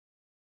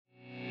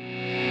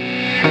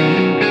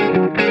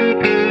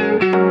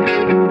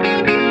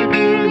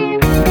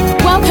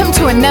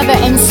another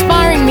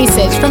inspiring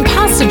message from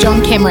Pastor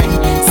John Cameron,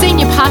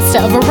 Senior Pastor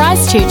of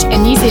Arise Church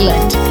in New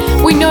Zealand.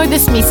 We know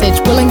this message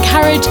will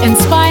encourage,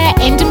 inspire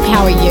and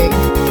empower you.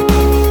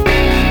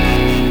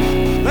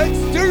 Let's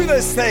do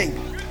this thing.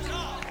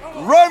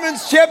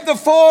 Romans chapter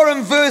 4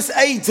 and verse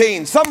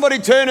 18. Somebody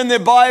turn in their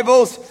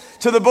Bibles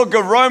to the book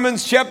of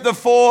Romans chapter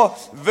 4,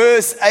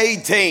 verse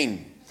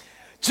 18.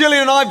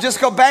 Jillian and I have just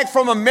got back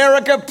from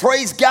America.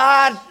 Praise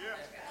God.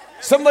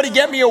 Somebody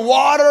get me a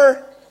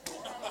water.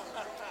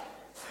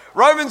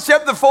 Romans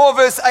chapter 4,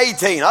 verse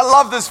 18. I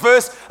love this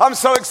verse. I'm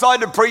so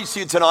excited to preach to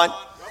you tonight.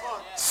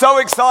 So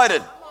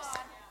excited.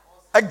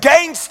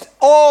 Against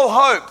all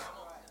hope,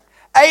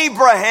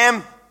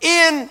 Abraham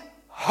in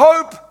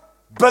hope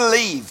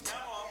believed,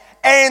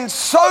 and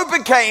so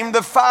became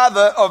the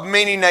father of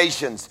many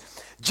nations.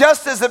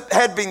 Just as it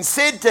had been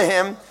said to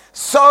him,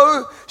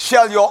 so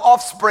shall your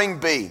offspring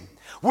be.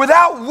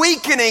 Without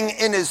weakening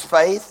in his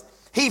faith,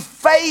 he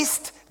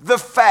faced the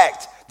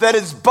fact that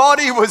his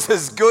body was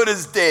as good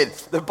as dead.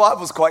 The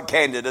Bible's quite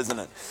candid, isn't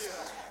it?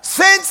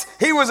 Since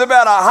he was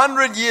about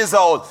 100 years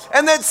old,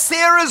 and that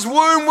Sarah's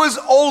womb was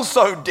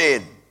also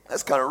dead.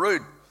 That's kind of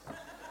rude.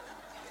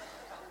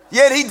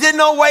 Yet he did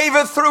not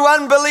waver through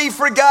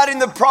unbelief regarding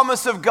the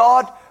promise of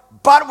God,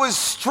 but was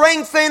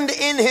strengthened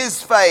in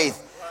his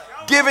faith,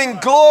 giving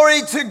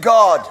glory to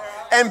God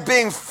and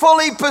being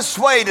fully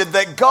persuaded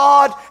that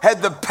God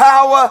had the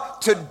power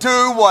to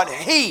do what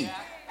he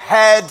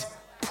had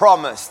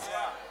promised.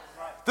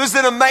 This is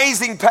an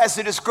amazing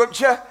passage of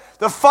scripture,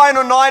 the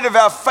final night of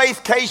our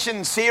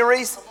Faithcation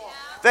series,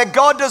 that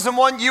God doesn't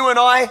want you and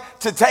I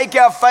to take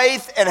our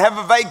faith and have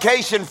a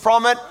vacation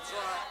from it,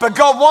 but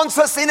God wants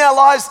us in our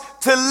lives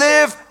to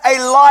live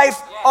a life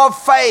of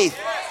faith.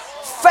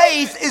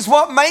 Faith is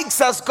what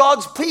makes us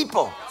God's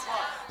people.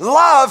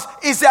 Love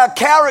is our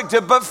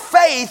character, but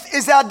faith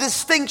is our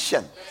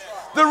distinction.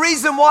 The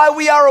reason why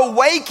we are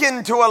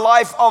awakened to a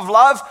life of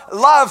love,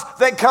 love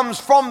that comes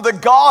from the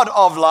God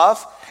of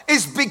love,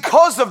 is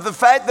because of the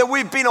fact that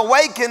we've been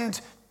awakened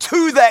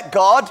to that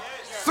God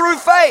through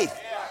faith.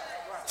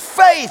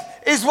 Faith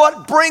is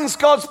what brings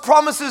God's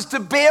promises to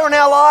bear in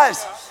our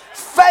lives.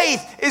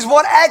 Faith is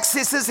what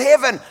accesses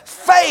heaven.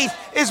 Faith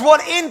is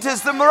what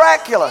enters the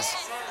miraculous.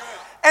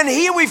 And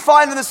here we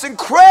find in this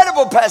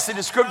incredible passage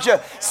of scripture,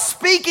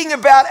 speaking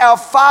about our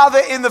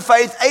father in the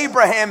faith,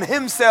 Abraham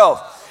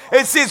himself.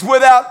 It says,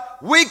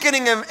 without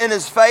weakening in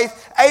his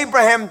faith,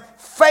 Abraham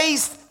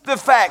faced the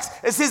facts.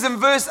 It says in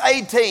verse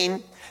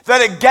 18,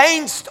 that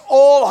against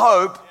all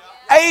hope,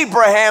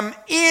 Abraham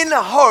in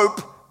hope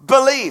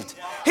believed.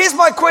 Here's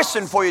my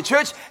question for you,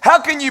 church.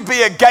 How can you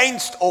be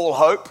against all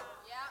hope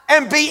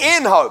and be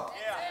in hope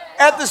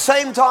at the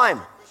same time?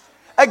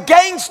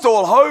 Against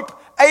all hope,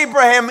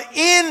 Abraham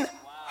in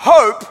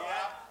hope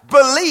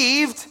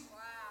believed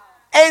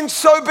and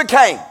so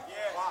became.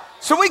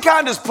 So we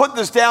can't just put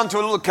this down to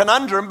a little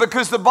conundrum,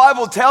 because the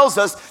Bible tells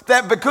us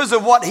that because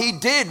of what he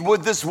did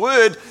with this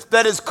word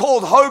that is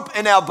called hope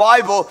in our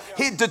Bible,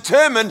 he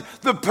determined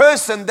the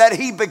person that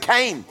he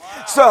became.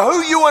 So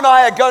who you and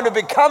I are going to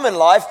become in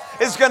life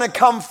is going to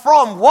come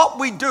from what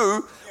we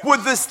do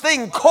with this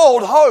thing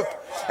called hope.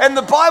 And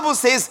the Bible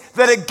says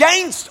that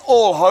against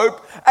all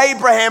hope,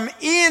 Abraham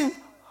in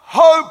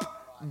hope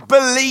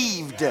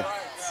believed,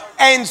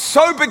 and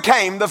so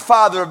became the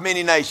father of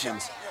many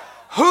nations.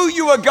 Who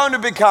you are going to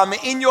become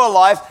in your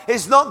life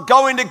is not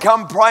going to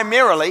come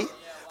primarily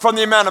from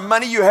the amount of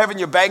money you have in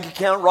your bank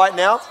account right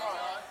now.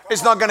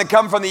 It's not going to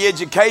come from the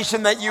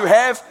education that you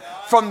have,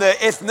 from the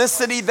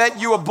ethnicity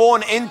that you were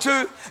born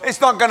into. It's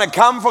not going to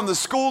come from the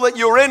school that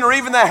you're in or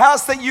even the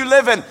house that you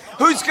live in.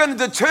 Who's going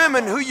to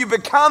determine who you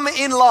become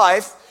in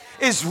life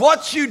is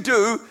what you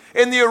do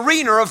in the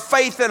arena of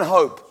faith and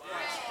hope.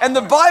 And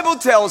the Bible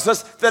tells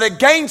us that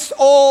against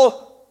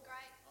all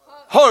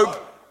hope,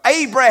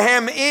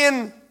 Abraham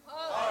in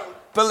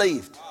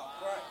believed.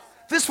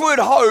 This word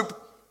hope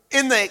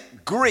in the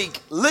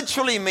Greek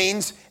literally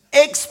means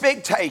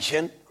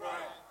expectation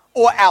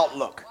or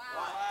outlook.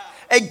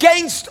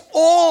 Against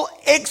all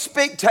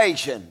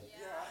expectation,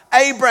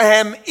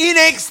 Abraham in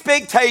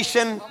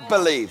expectation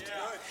believed.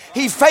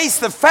 He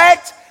faced the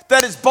fact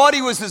that his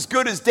body was as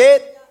good as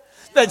dead,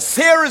 that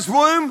Sarah's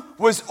womb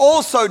was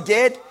also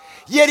dead,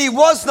 yet he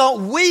was not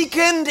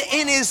weakened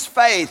in his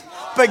faith,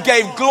 but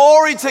gave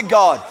glory to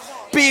God,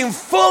 being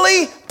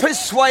fully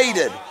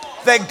persuaded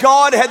that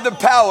God had the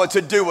power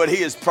to do what he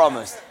has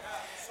promised.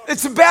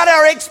 It's about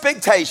our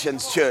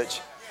expectations,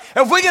 church.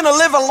 If we're going to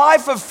live a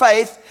life of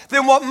faith,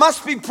 then what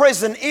must be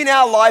present in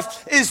our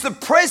life is the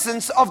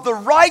presence of the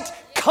right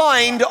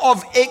kind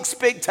of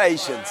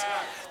expectations.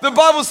 The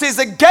Bible says,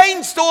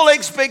 against all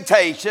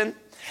expectation,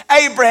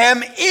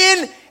 Abraham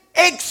in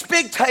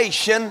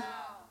expectation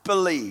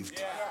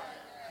believed.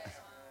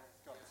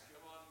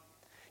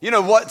 You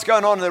know what's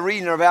going on in the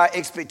arena of our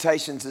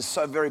expectations is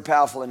so very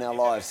powerful in our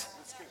lives.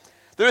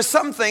 There are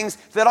some things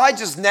that I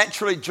just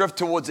naturally drift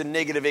towards a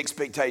negative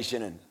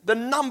expectation in. The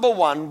number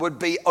one would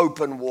be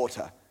open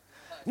water.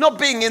 Not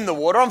being in the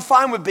water. I'm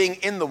fine with being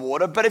in the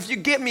water, but if you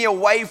get me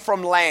away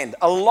from land,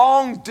 a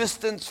long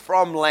distance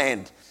from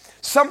land,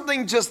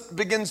 something just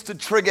begins to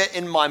trigger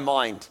in my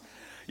mind.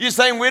 You're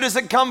saying, where does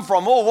it come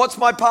from? Oh, what's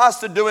my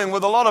pastor doing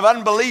with a lot of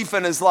unbelief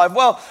in his life?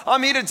 Well,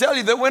 I'm here to tell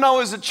you that when I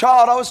was a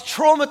child, I was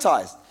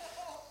traumatized.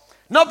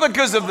 Not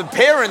because of the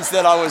parents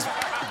that I was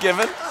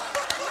given.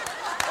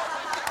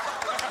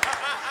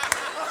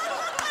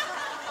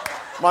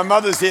 My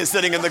mother's here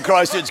sitting in the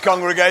Christchurch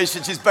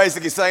congregation. She's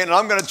basically saying,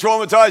 I'm going to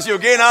traumatize you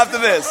again after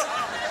this.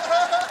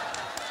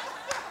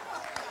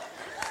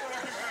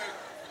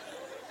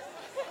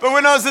 But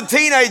when I was a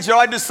teenager,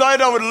 I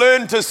decided I would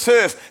learn to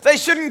surf. They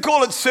shouldn't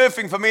call it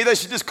surfing for me. They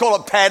should just call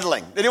it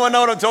paddling. Anyone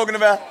know what I'm talking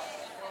about?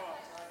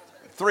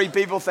 3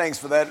 people, thanks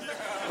for that.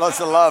 Lots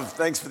of love.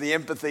 Thanks for the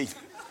empathy.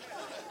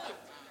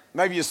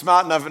 Maybe you're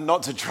smart enough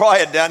not to try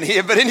it down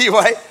here. But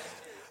anyway,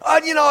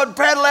 I'd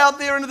paddle out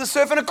there into the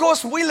surf. And of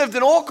course, we lived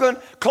in Auckland,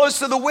 close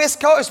to the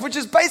West Coast, which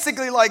is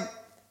basically like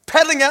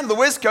paddling out to the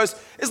West Coast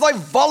is like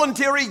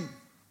voluntary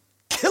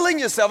killing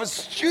yourself. It's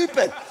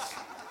stupid.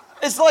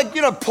 It's like,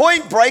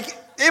 Point Break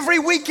every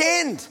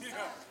weekend.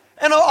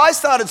 And I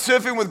started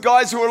surfing with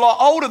guys who were a lot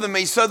older than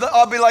me, so that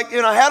I'd be like,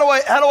 how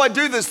do I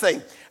do this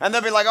thing? And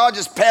they'd be like,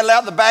 just paddle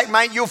out the back,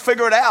 mate, you'll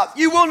figure it out.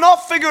 You will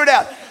not figure it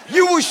out.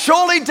 You will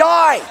surely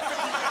die.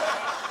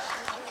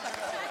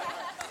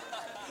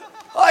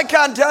 I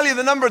can't tell you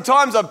the number of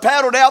times I've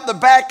paddled out the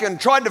back and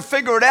tried to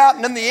figure it out,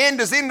 and in the end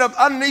just end up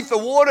underneath the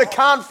water,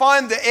 can't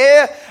find the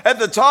air at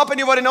the top.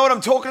 Anybody know what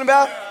I'm talking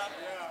about?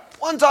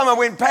 One time I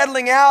went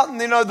paddling out, and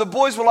the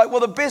boys were like,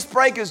 well, the best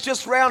break is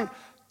just round,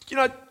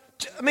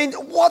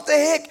 what the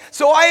heck?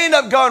 So I end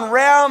up going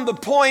round the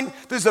point.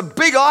 There's a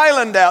big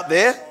island out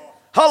there.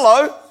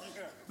 Hello.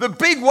 The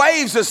big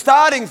waves are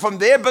starting from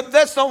there, but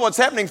that's not what's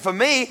happening for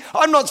me.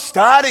 I'm not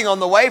starting on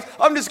the wave.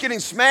 I'm just getting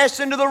smashed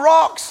into the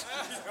rocks.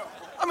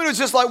 It was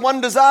just like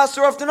one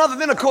disaster after another.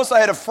 Then, of course, I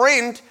had a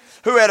friend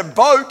who had a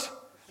boat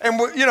and,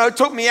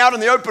 took me out in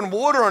the open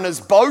water on his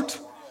boat.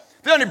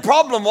 The only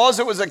problem was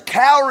it was a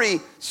Cowrie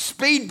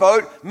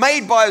speedboat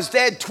made by his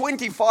dad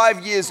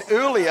 25 years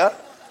earlier.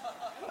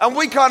 And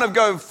we kind of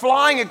go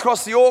flying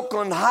across the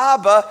Auckland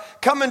harbour,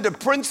 come into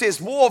Princess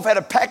Wharf, had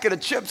a packet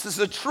of chips. This is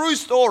a true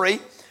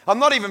story. I'm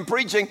not even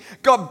preaching.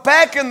 Got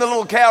back in the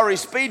little Cowrie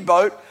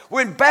speedboat,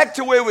 went back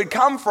to where we'd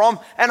come from,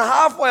 and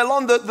halfway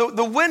along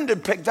the wind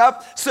had picked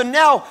up. So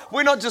now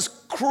we're not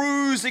just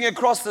cruising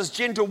across this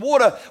gentle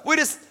water. We're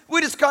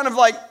just kind of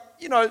like,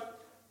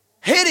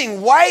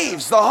 hitting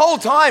waves the whole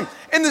time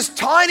in this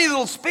tiny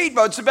little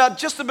speedboat. It's about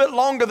just a bit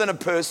longer than a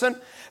person,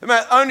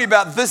 only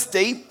about this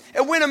deep.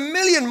 It went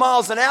 1,000,000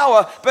 miles an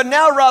hour, but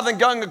now rather than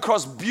going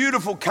across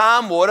beautiful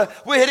calm water,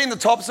 we're hitting the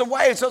tops of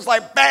waves. So it's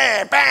like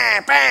bam,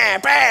 bam,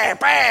 bam, bam,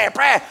 bam,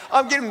 bam.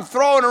 I'm getting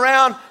thrown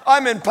around.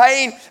 I'm in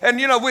pain. And,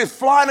 we're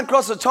flying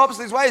across the tops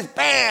of these waves.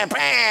 Bam,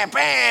 bam,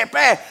 bam,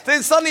 bam.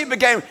 Then suddenly it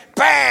became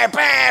bam,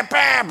 bam,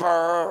 bam.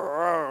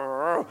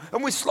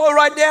 And we slow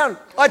right down.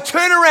 I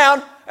turn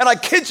around, and I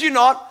kid you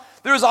not,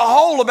 there is a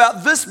hole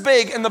about this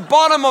big in the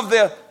bottom of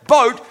the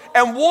boat,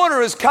 and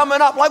water is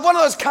coming up like one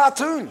of those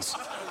cartoons.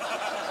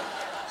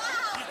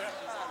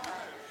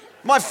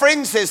 My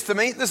friend says to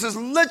me, this is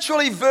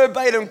literally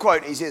verbatim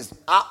quote, he says,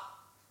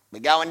 we're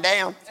going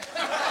down.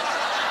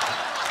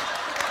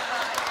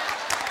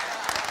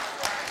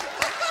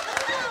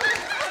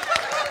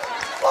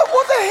 Like,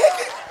 what the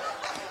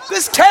heck?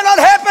 This cannot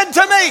happen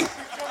to me.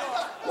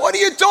 What are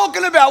you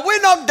talking about?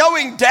 We're not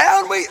going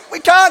down. We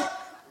can't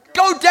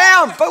go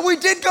down, but we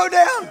did go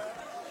down.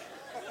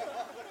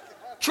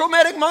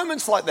 Traumatic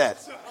moments like that.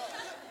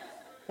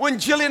 When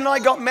Jillian and I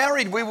got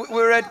married, we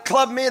were at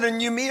Club Med in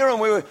Noumea,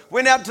 and we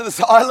went out to this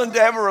island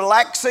to have a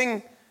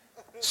relaxing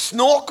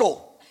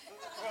snorkel,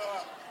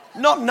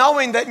 not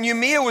knowing that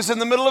Noumea was in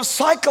the middle of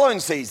cyclone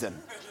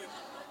season.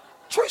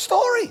 True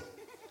story.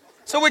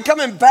 So we're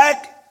coming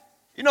back,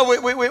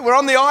 we're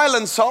on the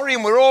island,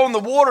 and we're all in the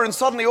water, and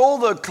suddenly all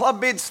the Club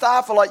Med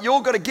staff are like,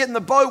 you've got to get in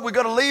the boat, we've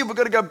got to leave, we've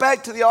got to go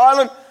back to the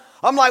island.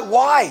 I'm like,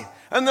 why?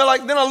 And they're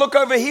like, then I look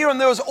over here, and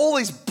there was all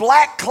these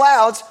black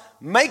clouds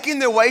making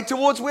their way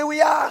towards where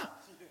we are.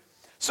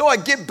 So I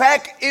get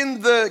back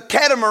in the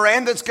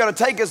catamaran that's going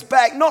to take us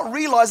back, not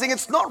realizing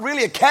it's not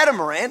really a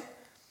catamaran.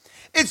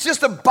 It's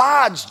just a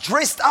barge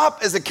dressed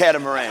up as a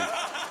catamaran.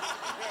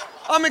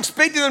 I'm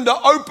expecting them to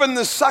open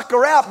the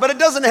sucker out, but it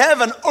doesn't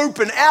have an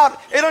open out.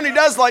 It only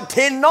does like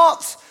 10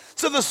 knots.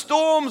 So the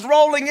storm's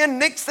rolling in.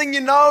 Next thing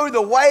you know,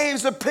 the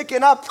waves are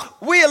picking up.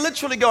 We are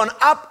literally going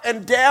up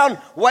and down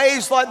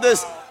waves like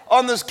this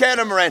on this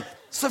catamaran.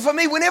 So for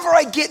me, whenever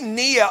I get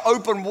near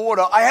open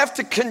water, I have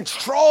to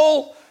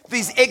control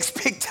these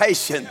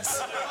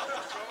expectations.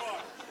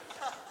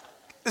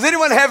 Does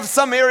anyone have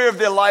some area of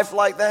their life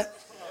like that?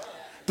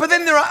 But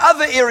then there are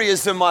other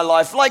areas in my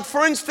life, like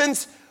for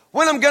instance,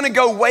 when I'm going to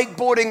go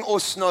wakeboarding or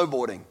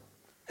snowboarding.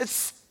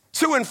 It's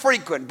too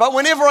infrequent, but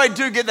whenever I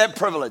do get that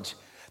privilege,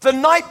 the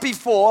night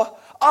before,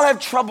 I'll have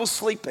trouble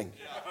sleeping.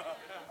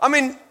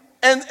 And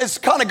it's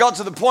kind of got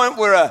to the point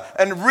where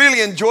a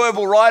really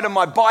enjoyable ride on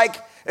my bike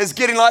is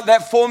getting like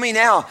that for me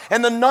now.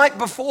 And the night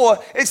before,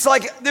 it's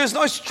like there's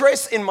no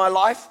stress in my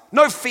life,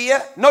 no fear,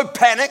 no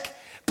panic,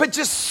 but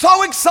just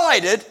so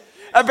excited.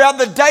 about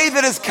the day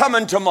that is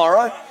coming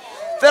tomorrow,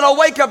 that I'll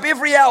wake up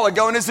every hour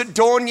going, is it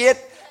dawn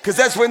yet? Because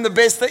that's when the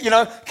best thing,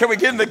 can we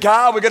get in the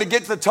car? We've got to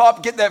get to the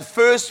top, get that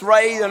first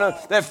ray,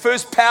 that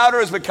first powder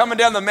as we're coming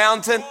down the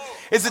mountain.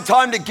 Is it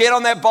time to get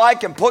on that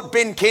bike and put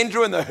Ben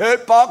Kendra in the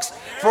hurt box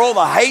for all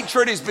the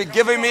hatred he's been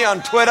giving me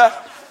on Twitter?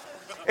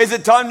 Is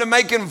it time to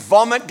make him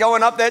vomit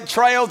going up that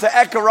trail to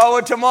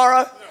Akaroa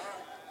tomorrow?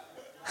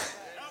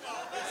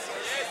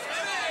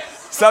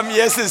 Some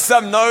yeses,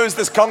 some no's.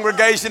 This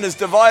congregation is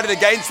divided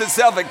against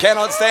itself. It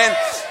cannot stand.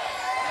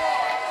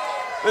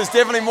 There's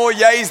definitely more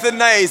yays than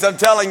nays. I'm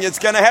telling you, it's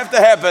going to have to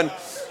happen.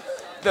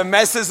 The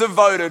masses have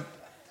voted.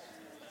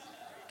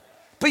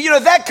 But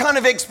that kind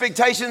of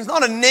expectation is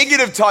not a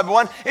negative type of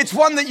one. It's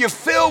one that you're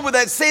filled with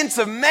that sense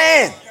of,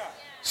 man,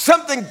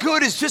 something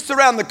good is just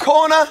around the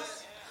corner.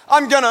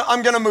 I'm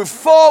gonna move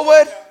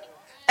forward.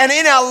 And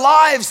in our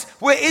lives,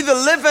 we're either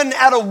living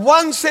out of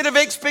one set of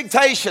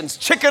expectations,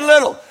 Chicken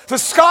Little, the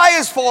sky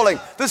is falling,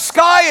 the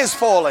sky is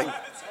falling.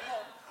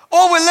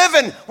 Or we're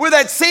living with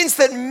that sense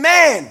that,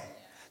 man,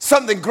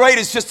 something great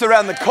is just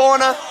around the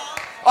corner.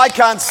 I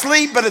can't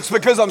sleep, but it's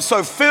because I'm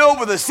so filled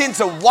with a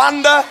sense of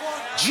wonder,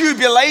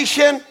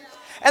 jubilation.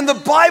 And the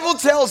Bible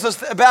tells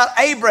us about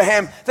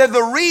Abraham that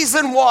the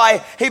reason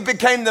why he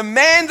became the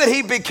man that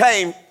he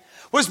became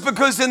was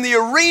because in the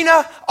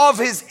arena of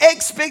his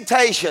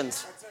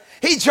expectations,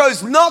 he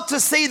chose not to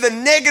see the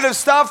negative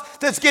stuff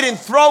that's getting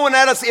thrown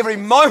at us every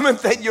moment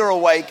that you're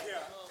awake,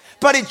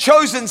 but he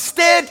chose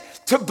instead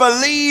to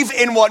believe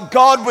in what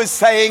God was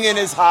saying in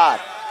his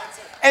heart.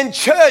 And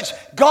church,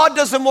 God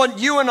doesn't want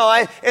you and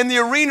I in the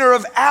arena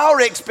of our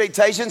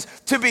expectations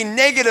to be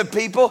negative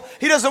people.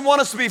 He doesn't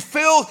want us to be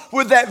filled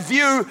with that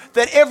view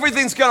that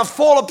everything's going to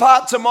fall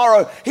apart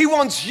tomorrow. He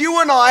wants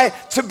you and I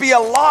to be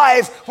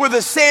alive with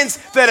a sense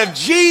that if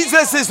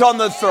Jesus is on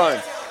the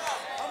throne,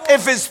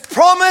 if his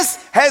promise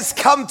has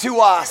come to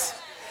us,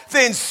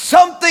 then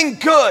something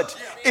good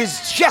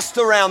is just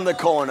around the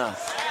corner.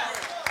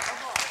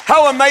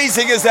 How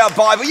amazing is our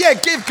Bible? Yeah,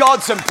 give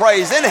God some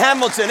praise in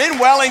Hamilton, in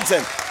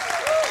Wellington.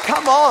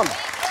 Come on.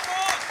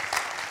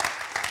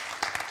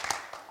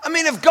 I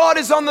mean, if God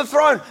is on the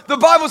throne, the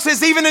Bible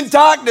says even in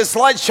darkness,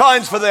 light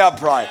shines for the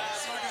upright.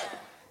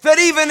 That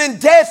even in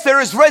death, there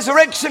is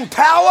resurrection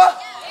power.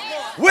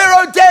 Where,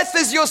 O death,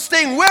 is your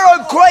sting? Where,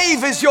 O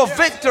grave, is your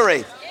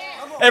victory?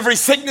 Every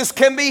sickness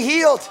can be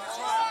healed.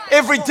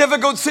 Every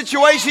difficult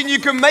situation you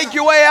can make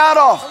your way out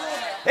of.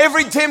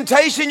 Every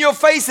temptation you're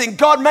facing,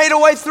 God made a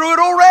way through it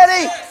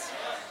already.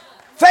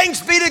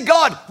 Thanks be to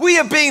God. We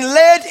are being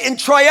led in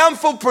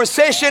triumphal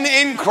procession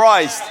in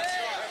Christ.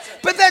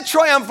 But that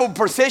triumphal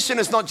procession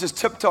is not just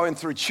tiptoeing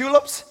through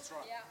tulips.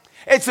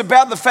 It's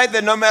about the fact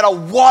that no matter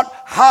what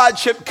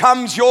hardship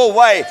comes your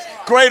way,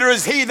 greater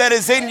is he that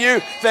is in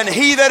you than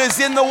he that is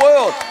in the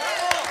world.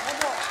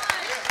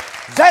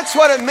 That's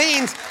what it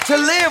means to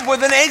live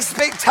with an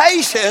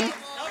expectation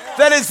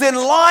that is in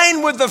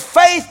line with the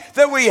faith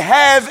that we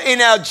have in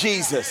our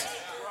Jesus.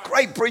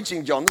 Great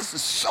preaching, John. This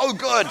is so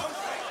good.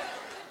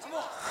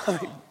 I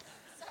mean,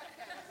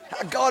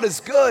 our God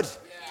is good.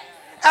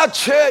 Our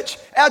church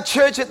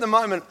at the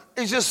moment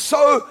is just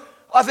so,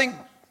 I think,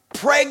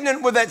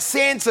 pregnant with that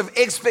sense of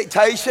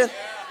expectation.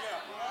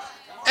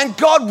 And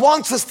God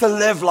wants us to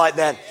live like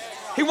that.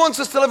 He wants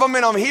us to live. I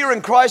mean, I'm here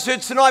in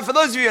Christchurch tonight. For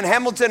those of you in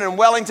Hamilton and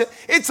Wellington,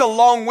 it's a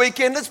long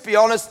weekend. Let's be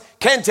honest.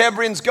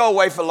 Cantabrians go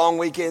away for long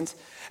weekends.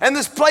 And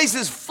this place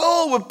is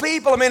full with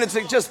people. I mean, it's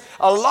just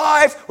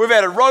alive. We've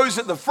had a rows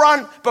at the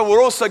front, but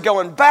we're also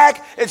going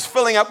back. It's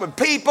filling up with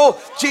people.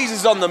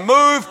 Jesus is on the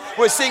move.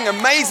 We're seeing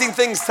amazing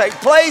things take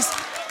place.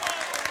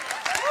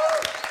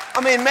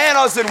 I mean, man,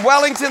 I was in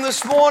Wellington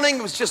this morning.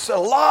 It was just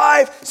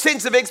alive.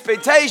 Sense of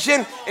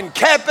expectation. In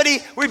Kapiti,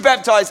 we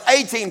baptized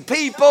 18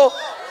 people.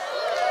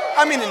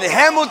 I mean, in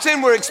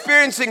Hamilton, we're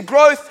experiencing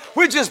growth.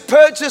 We just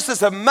purchased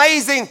this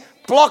amazing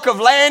block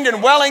of land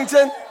in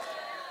Wellington.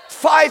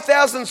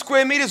 5,000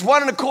 square meters,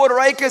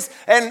 1.25 acres.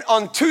 And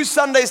on 2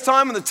 Sundays'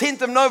 time, on the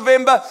 10th of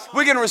November,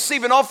 we're going to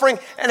receive an offering.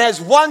 And has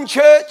one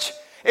church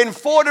in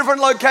 4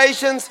 different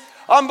locations.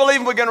 I'm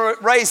believing we're going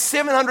to raise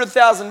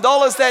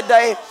 $700,000 that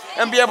day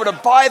and be able to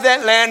buy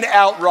that land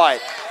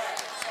outright.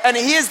 And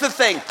here's the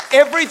thing.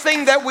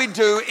 Everything that we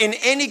do in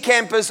any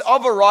campus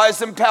of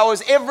Arise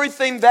empowers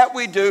everything that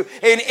we do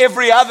in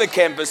every other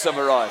campus of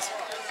Arise.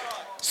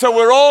 So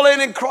we're all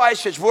in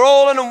Christchurch. We're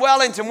all in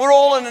Wellington. We're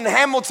all in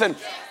Hamilton.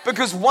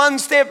 Because one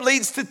step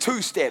leads to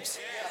 2 steps.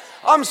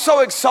 I'm so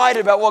excited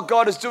about what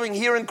God is doing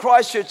here in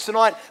Christchurch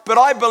tonight. But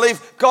I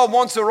believe God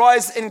wants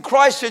Arise in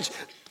Christchurch,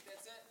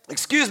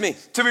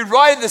 to be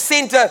right at the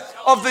center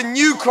of the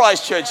new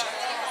Christchurch.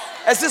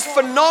 As this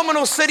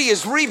phenomenal city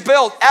is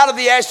rebuilt out of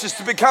the ashes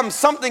to become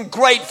something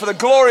great for the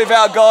glory of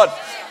our God,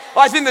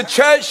 I think the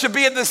church should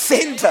be at the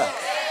center.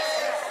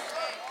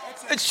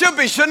 It should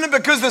be, shouldn't it?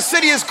 Because the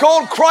city is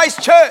called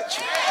Christchurch.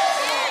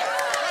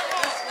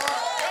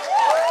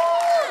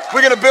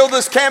 We're going to build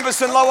this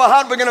campus in Lower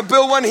Hutt. We're going to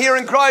build one here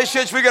in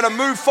Christchurch. We're going to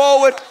move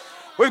forward.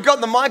 We've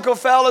got the Michael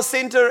Fowler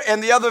Centre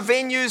and the other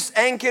venues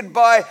anchored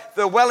by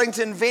the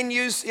Wellington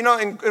venues. You know,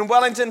 in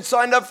Wellington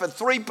signed up for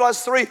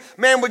 3+3.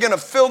 Man, we're going to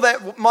fill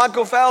that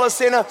Michael Fowler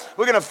Centre.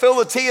 We're going to fill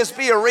the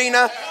TSB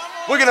Arena.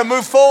 We're going to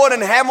move forward in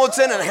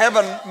Hamilton and have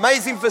an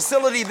amazing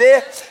facility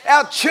there.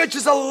 Our church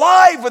is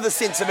alive with a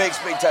sense of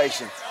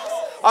expectation.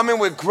 I mean,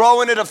 we're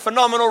growing at a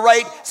phenomenal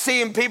rate,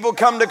 seeing people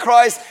come to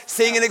Christ,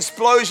 seeing an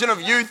explosion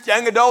of youth,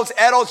 young adults,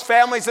 adults,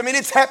 families. I mean,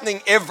 it's happening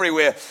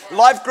everywhere.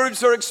 Life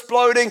groups are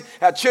exploding.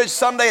 Our church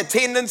Sunday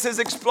attendance is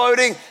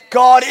exploding.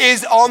 God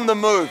is on the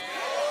move.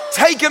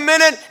 Take a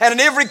minute and in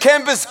every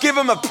campus, give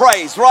him a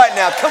praise right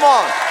now. Come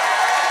on.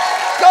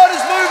 God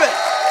is moving.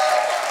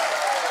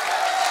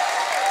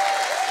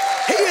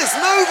 He is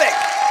moving.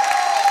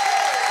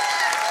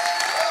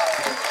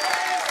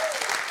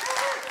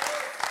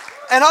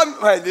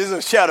 And there's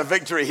a shout of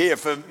victory here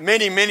for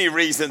many, many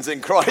reasons in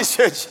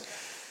Christchurch.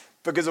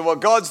 Because of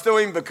what God's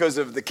doing, because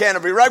of the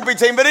Canterbury rugby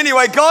team. But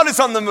anyway, God is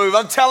on the move.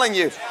 I'm telling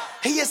you,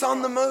 he is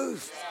on the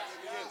move.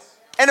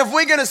 And if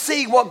we're going to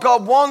see what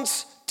God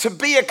wants to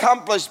be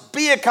accomplished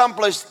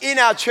in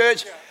our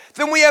church,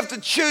 then we have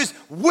to choose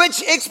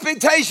which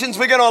expectations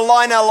we're going to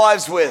align our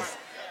lives with.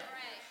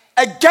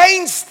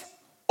 Against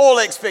all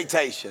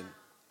expectation.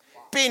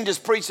 Ben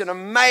just preached an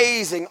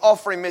amazing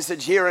offering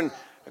message here in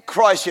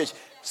Christchurch.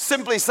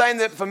 Simply saying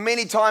that for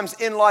many times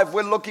in life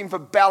we're looking for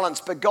balance,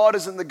 but God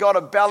isn't the God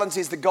of balance,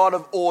 he's the God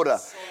of order.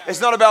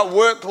 It's not about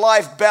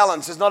work-life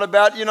balance. It's not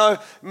about,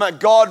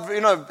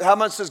 God, how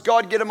much does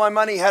God get in my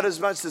money? How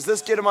much does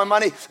this get in my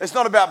money? It's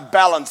not about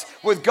balance.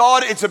 With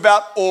God, it's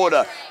about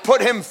order.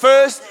 Put him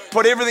first,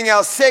 put everything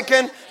else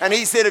second, and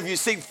he said, if you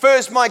seek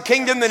first my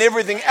kingdom, then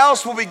everything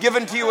else will be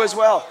given to you as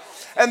well.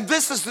 And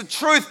this is the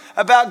truth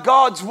about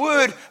God's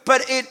word,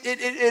 but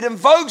it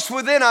invokes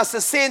within us a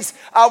sense,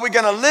 are we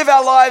going to live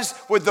our lives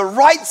with the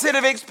right set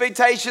of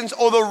expectations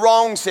or the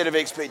wrong set of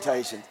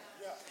expectations?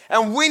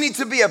 And we need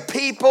to be a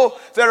people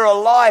that are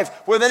alive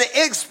with an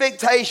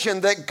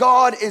expectation that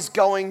God is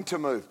going to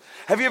move.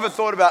 Have you ever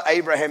thought about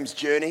Abraham's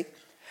journey?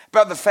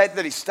 About the fact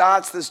that he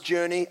starts this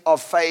journey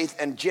of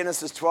faith in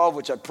Genesis 12,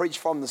 which I preached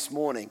from this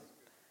morning,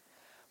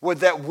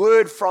 with that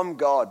word from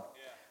God.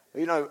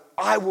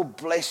 I will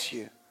bless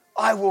you.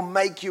 I will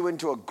make you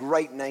into a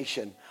great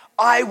nation.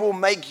 I will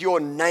make your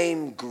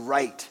name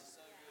great.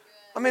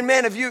 I mean,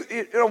 man,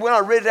 when I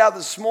read it out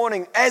this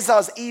morning, as I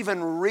was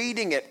even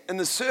reading it in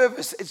the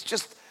service, it's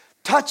just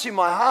touching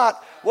my heart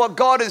what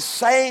God is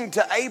saying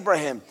to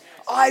Abraham.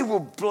 I will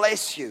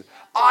bless you.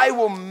 I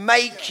will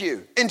make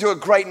you into a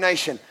great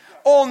nation.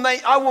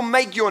 I will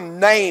make your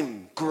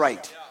name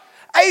great.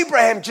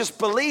 Abraham just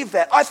believed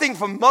that. I think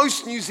for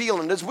most New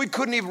Zealanders, we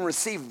couldn't even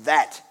receive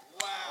that.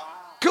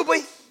 Could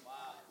we?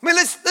 I mean,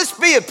 let's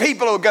be a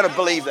people who are going to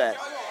believe that.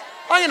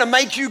 I'm going to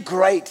make you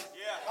great.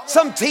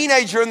 Some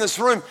teenager in this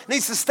room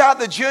needs to start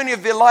the journey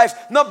of their life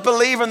not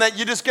believing that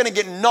you're just going to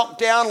get knocked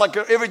down like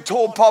every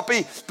tall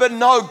poppy, but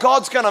no,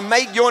 God's going to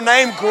make your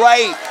name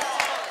great.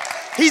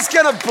 He's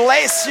going to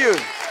bless you.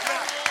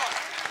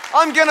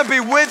 I'm going to be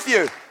with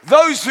you.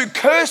 Those who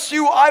curse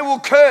you, I will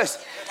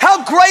curse.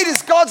 How great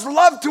is God's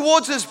love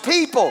towards his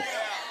people?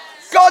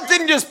 God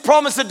didn't just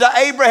promise it to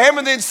Abraham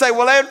and then say,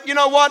 well, you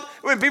know what?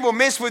 When people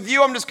mess with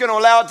you, I'm just going to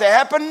allow it to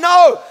happen.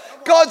 No.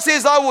 God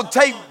says, I will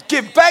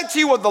give back to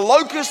you what the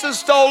locust has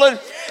stolen.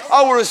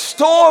 I will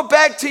restore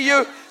back to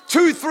you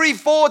 2, 3,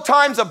 4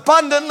 times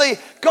abundantly.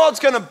 God's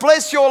going to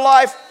bless your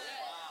life.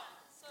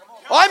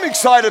 I'm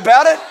excited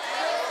about it.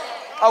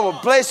 I will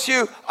bless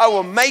you. I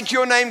will make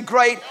your name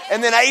great.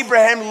 And then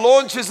Abraham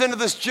launches into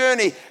this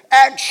journey,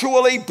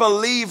 actually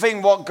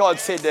believing what God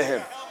said to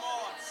him.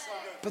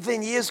 But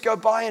then years go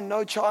by and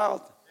no child.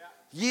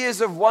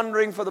 Years of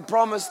wondering for the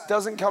promise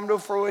doesn't come to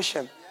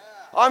fruition.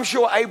 I'm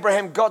sure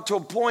Abraham got to a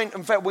point,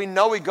 in fact, we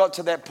know he got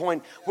to that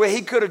point, where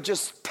he could have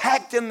just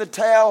packed in the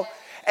towel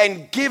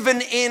and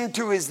given in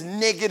to his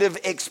negative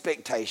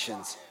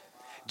expectations.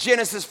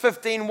 Genesis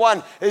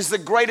 15:1 is the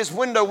greatest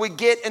window we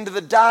get into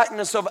the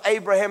darkness of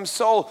Abraham's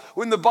soul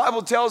when the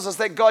Bible tells us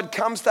that God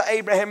comes to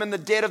Abraham in the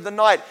dead of the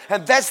night.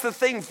 And that's the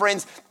thing,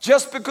 friends.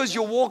 Just because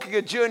you're walking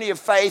a journey of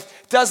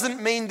faith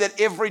doesn't mean that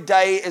every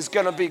day is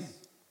going to be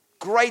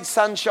great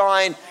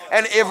sunshine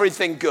and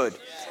everything good.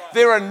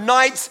 There are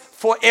nights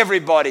for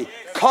everybody.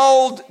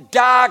 Cold,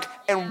 dark,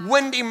 and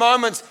windy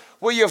moments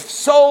where your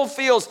soul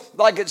feels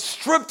like it's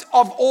stripped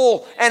of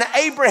all. And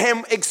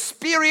Abraham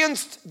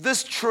experienced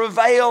this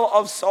travail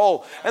of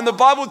soul. And the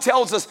Bible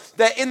tells us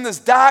that in this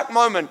dark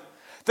moment,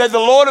 that the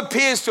Lord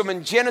appears to him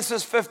in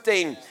Genesis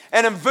 15.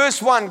 And in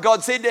verse 1,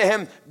 God said to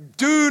him,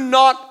 do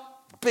not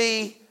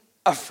be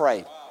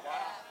afraid.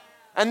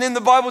 And then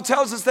the Bible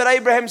tells us that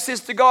Abraham says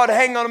to God,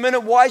 hang on a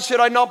minute, why should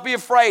I not be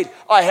afraid?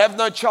 I have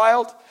no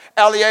child.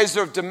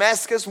 Eliezer of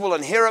Damascus will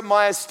inherit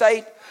my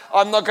estate.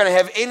 I'm not going to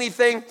have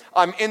anything.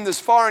 I'm in this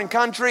foreign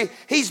country.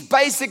 He's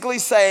basically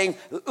saying,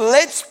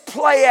 let's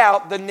play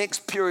out the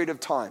next period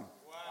of time.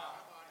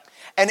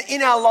 And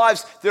in our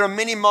lives, there are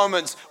many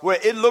moments where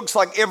it looks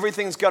like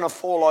everything's going to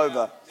fall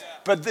over.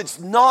 But it's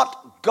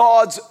not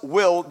God's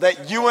will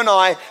that you and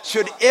I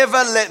should ever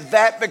let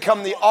that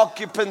become the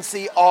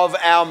occupancy of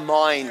our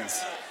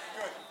minds.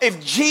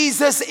 If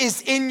Jesus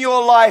is in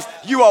your life,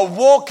 you are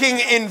walking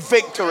in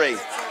victory.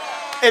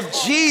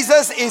 If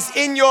Jesus is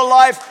in your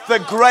life, the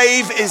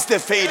grave is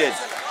defeated.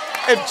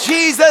 If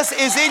Jesus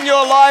is in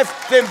your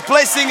life, then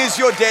blessing is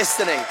your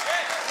destiny.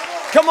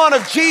 Come on,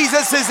 if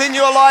Jesus is in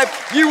your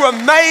life, you were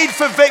made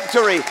for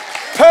victory,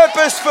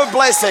 purpose for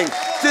blessing,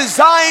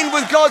 designed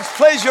with God's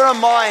pleasure in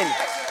mind.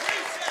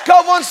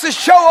 God wants to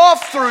show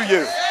off through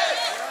you.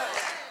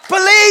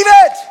 Believe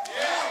it.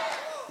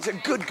 He's a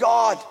good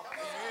God.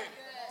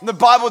 And the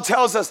Bible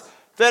tells us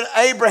that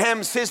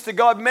Abraham says to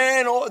God,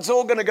 man, it's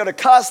all going to go to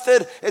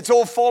custard. It's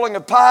all falling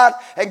apart.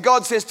 And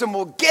God says to him,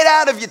 well, get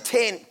out of your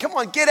tent. Come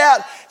on, get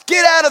out.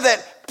 Get out of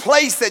that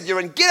place that you're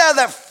in. Get out of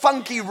that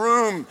funky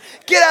room.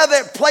 Get out of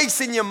that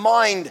place in your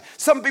mind.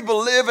 Some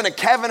people live in a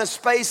cavernous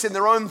space in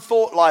their own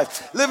thought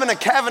life, live in a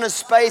cavernous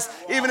space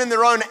even in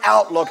their own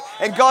outlook.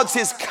 And God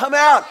says, come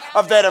out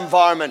of that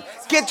environment.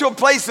 Get to a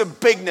place of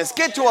bigness.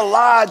 Get to a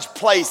large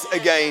place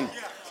again.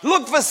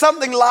 Look for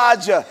something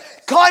larger.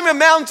 Climb a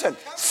mountain.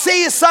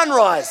 See a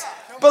sunrise.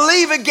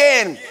 Believe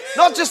again.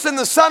 Not just in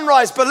the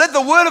sunrise, but let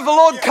the word of the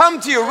Lord come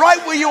to you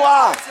right where you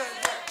are.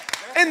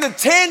 In the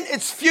tent,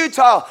 it's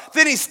futile.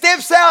 Then he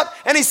steps out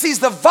and he sees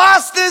the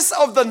vastness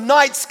of the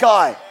night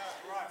sky.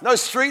 No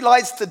street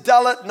lights to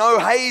dull it, no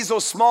haze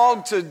or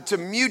smog to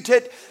mute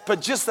it,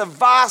 but just the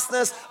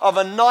vastness of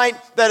a night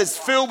that is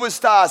filled with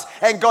stars.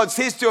 And God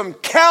says to him,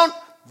 count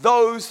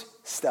those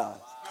stars.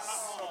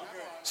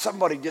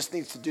 Somebody just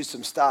needs to do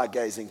some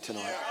stargazing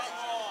tonight.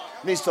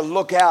 Needs to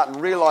look out and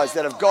realize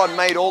that if God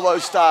made all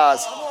those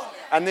stars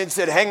and then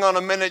said, hang on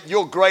a minute,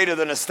 you're greater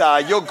than a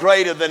star. You're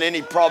greater than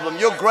any problem.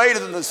 You're greater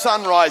than the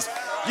sunrise.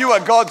 You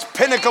are God's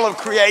pinnacle of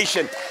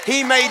creation.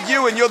 He made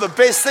you and you're the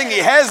best thing he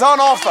has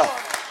on offer.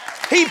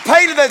 He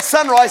painted that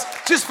sunrise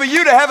just for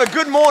you to have a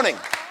good morning.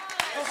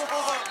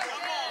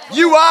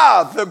 You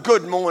are the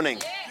good morning.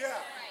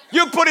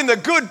 You're putting the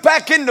good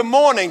back into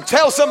morning.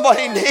 Tell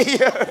somebody near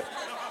you.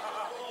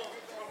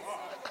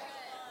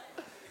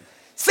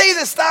 See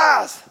the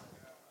stars.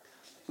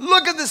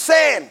 Look at the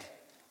sand.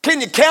 Can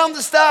you count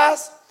the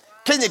stars?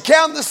 Can you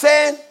count the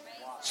sand?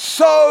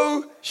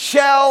 So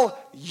shall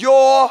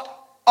your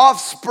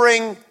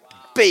offspring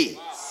be.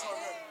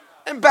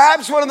 And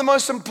perhaps one of the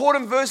most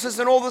important verses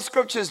in all the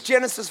scriptures,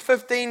 Genesis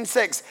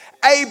 15:6.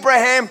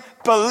 Abraham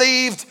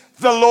believed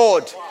the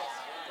Lord.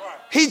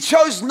 He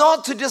chose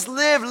not to just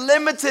live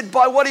limited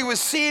by what he was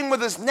seeing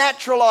with his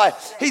natural eye.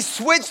 He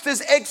switched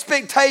his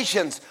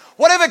expectations.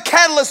 Whatever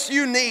catalyst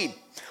you need.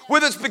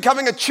 Whether it's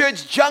becoming a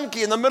church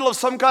junkie in the middle of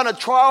some kind of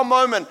trial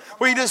moment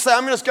where you just say,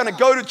 I'm just going to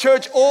go to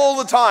church all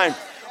the time.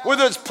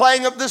 Whether it's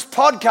playing up this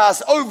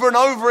podcast over and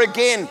over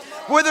again.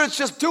 Whether it's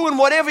just doing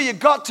whatever you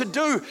got to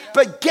do.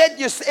 But get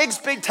your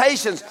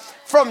expectations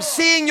from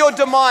seeing your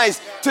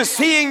demise to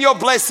seeing your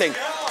blessing.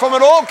 From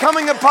it all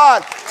coming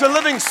apart to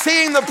living,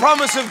 seeing the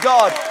promise of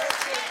God.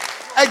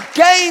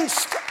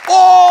 Against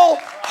all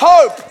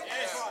hope,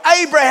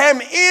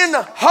 Abraham in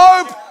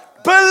hope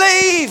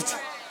believed.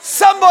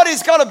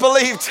 Somebody's got to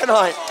believe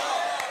tonight.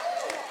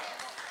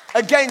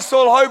 Against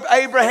all hope,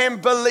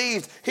 Abraham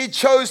believed. He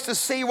chose to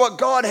see what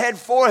God had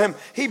for him.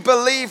 He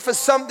believed for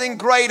something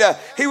greater.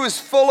 He was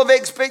full of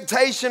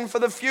expectation for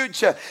the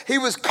future. He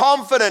was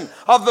confident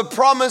of the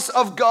promise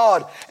of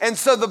God. And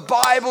so the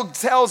Bible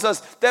tells us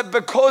that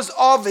because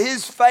of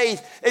his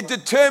faith, it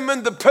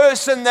determined the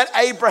person that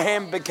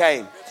Abraham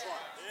became.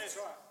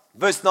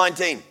 Verse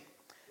 19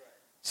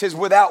 says,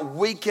 without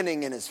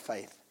weakening in his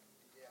faith.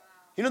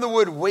 You know the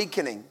word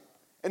weakening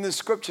in the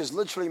scriptures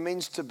literally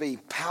means to be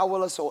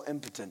powerless or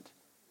impotent.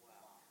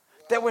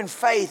 That when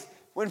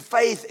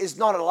faith is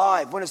not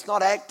alive, when it's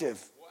not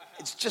active,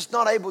 it's just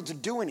not able to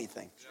do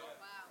anything.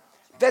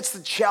 That's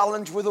the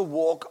challenge with a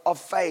walk of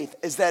faith,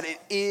 is that it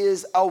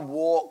is a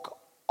walk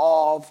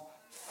of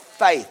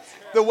faith.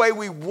 The way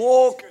we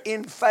walk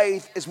in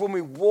faith is when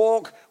we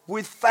walk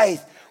with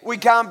faith. We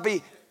can't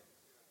be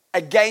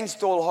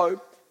against all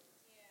hope,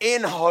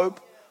 in hope.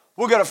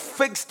 We're going to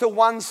fix to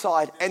one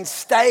side and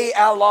stay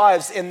our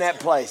lives in that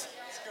place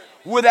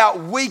without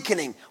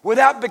weakening,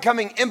 without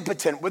becoming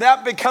impotent,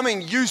 without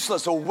becoming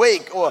useless or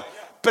weak or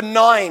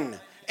benign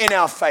in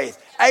our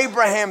faith.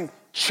 Abraham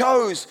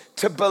chose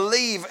to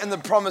believe in the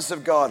promise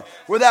of God.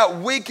 Without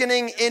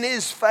weakening in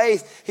his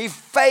faith, he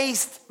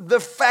faced the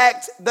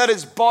fact that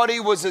his body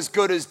was as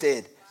good as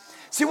dead.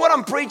 See, what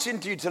I'm preaching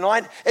to you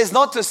tonight is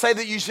not to say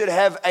that you should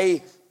have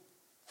a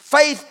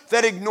faith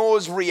that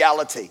ignores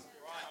reality.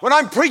 When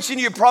I'm preaching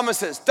you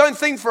promises, don't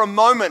think for a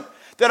moment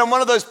that I'm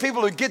one of those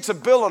people who gets a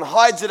bill and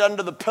hides it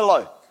under the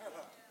pillow.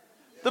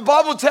 The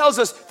Bible tells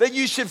us that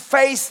you should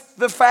face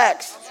the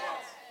facts.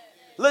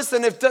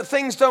 Listen, if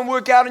things don't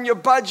work out in your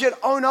budget,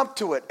 own up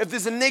to it. If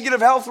there's a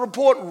negative health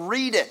report,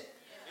 read it.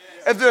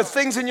 If there are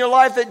things in your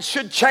life that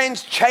should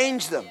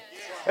change them.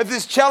 If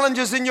there's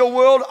challenges in your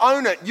world,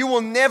 own it. You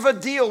will never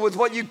deal with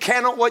what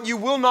you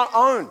will not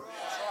own.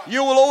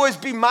 You will always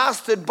be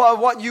mastered by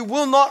what you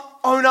will not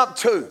own up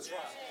to.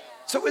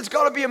 So it's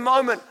got to be a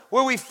moment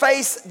where we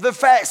face the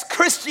facts.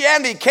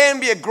 Christianity can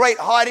be a great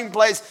hiding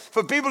place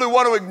for people who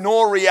want to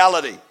ignore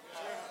reality.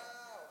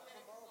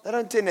 They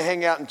don't tend to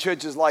hang out in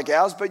churches like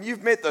ours, but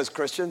you've met those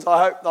Christians.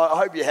 I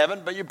hope you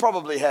haven't, but you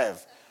probably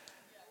have.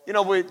 You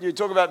know, you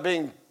talk about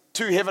being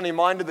too heavenly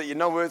minded that you're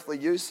no earthly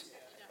use.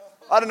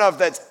 I don't know if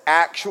that's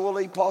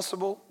actually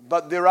possible,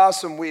 but there are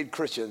some weird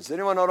Christians.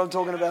 Anyone know what I'm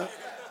talking about?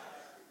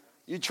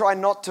 You try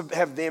not to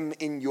have them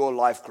in your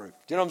life group.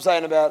 Do you know what I'm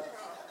saying about?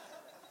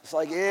 It's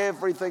like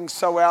everything's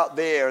so out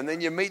there, and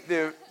then you meet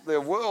their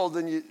world,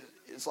 and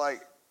it's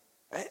like,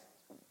 eh,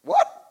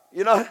 what?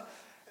 You know?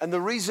 And the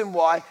reason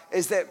why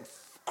is that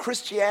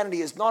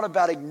Christianity is not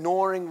about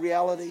ignoring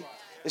reality.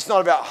 It's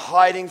not about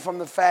hiding from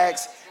the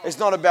facts. It's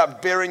not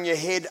about burying your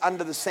head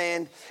under the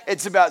sand.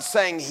 It's about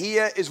saying,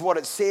 here is what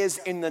it says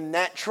in the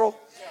natural,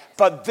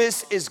 but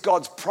this is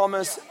God's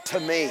promise to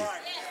me.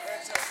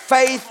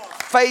 Faith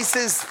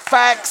faces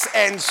facts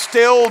and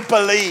still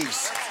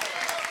believes.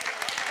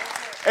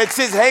 It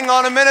says, hang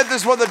on a minute,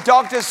 this is what the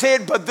doctor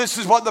said, but this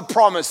is what the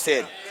promise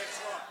said.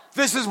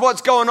 This is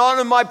what's going on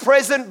in my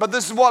present, but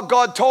this is what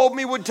God told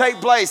me would take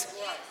place.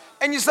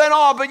 And you're saying,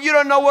 oh, but you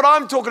don't know what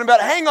I'm talking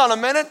about. Hang on a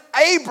minute.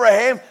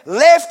 Abraham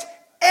left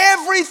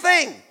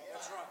everything.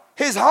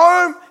 His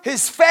home,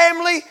 his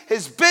family,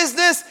 his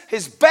business,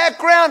 his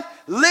background,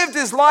 lived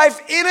his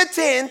life in a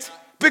tent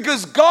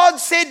because God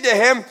said to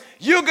him,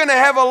 you're going to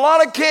have a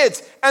lot of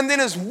kids. And then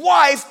his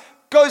wife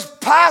goes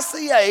past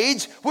the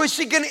age where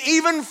she can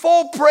even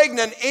fall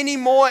pregnant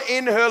anymore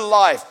in her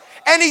life.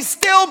 And he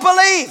still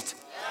believed.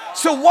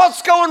 So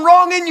what's going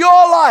wrong in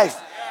your life?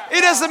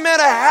 It doesn't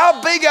matter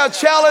how big our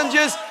challenge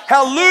is,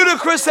 how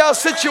ludicrous our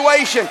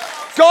situation.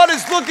 God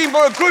is looking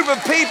for a group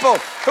of people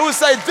who will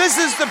say, this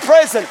is the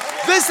present,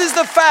 this is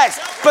the facts,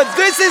 but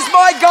this is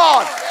my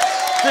God.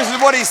 This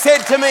is what he said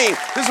to me.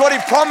 This is what he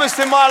promised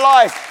in my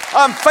life.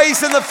 I'm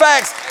facing the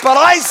facts, but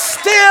I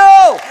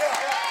still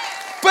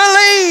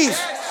believe.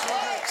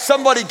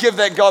 Somebody give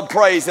that God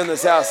praise in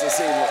this house this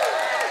evening.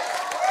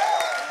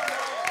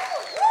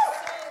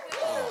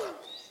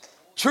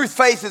 True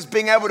faith is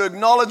being able to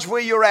acknowledge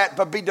where you're at,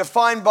 but be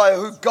defined by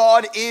who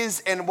God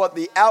is and what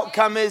the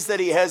outcome is that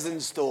he has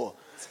in store.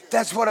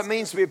 That's what it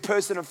means to be a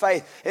person of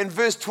faith. In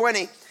verse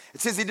 20,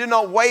 it says he did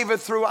not waver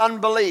through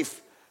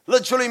unbelief,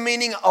 literally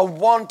meaning a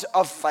want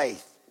of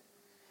faith.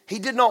 He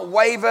did not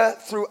waver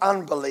through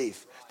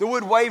unbelief. The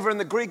word waver in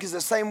the Greek is the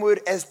same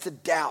word as to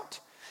doubt,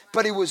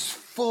 but he was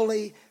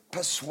fully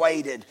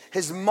persuaded.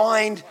 His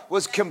mind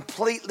was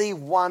completely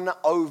won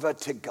over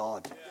to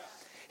God.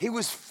 He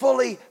was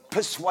fully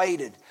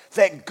persuaded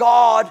that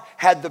God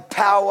had the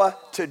power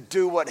to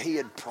do what he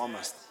had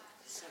promised.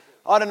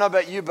 I don't know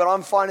about you, but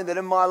I'm finding that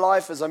in my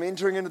life as I'm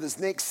entering into this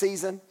next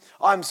season,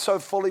 I'm so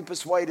fully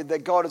persuaded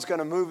that God is going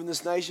to move in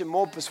this nation,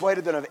 more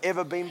persuaded than I've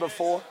ever been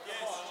before.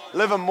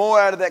 Living more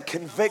out of that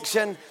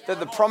conviction that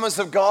the promise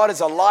of God is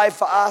alive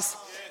for us,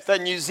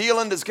 that New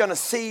Zealand is going to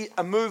see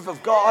a move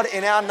of God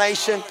in our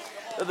nation,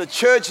 that the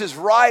church is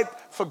ripe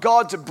for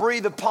God to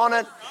breathe upon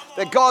it,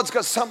 that God's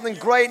got something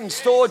great in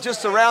store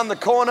just around the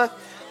corner.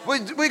 We're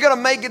going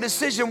to make a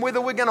decision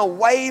whether we're going to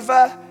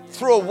waver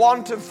through a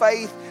want of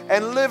faith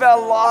and live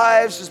our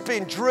lives just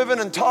being driven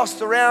and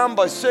tossed around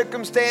by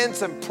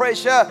circumstance and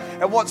pressure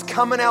and what's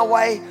coming our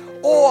way,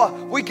 or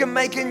we can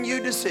make a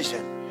new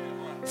decision.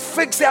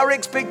 Fix our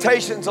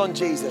expectations on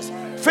Jesus.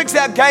 Fix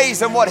our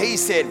gaze on what he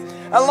said.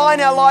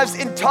 Align our lives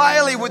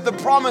entirely with the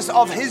promise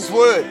of his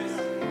word.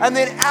 And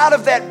then out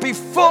of that, be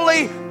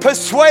fully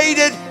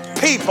persuaded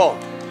people,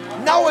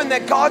 knowing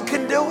that God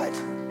can do it.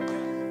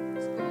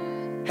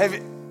 Have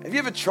you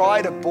ever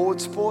tried a board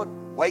sport,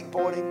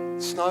 wakeboarding,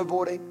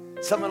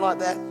 snowboarding, something like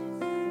that?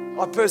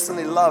 I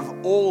personally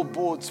love all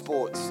board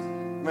sports. I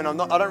mean, I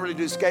don't really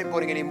do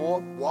skateboarding anymore.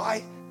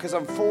 Why? Because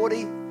I'm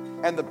 40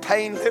 and the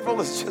pain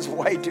level is just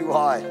way too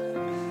high.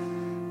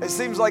 It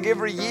seems like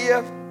every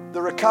year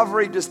the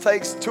recovery just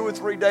takes 2 or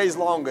 3 days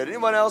longer.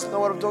 Anyone else know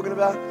what I'm talking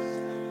about?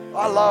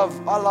 I love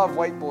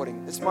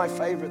wakeboarding. It's my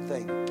favorite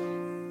thing.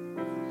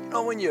 You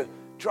know, when you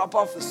drop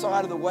off the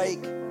side of the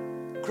wake,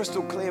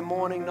 crystal clear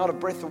morning, not a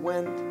breath of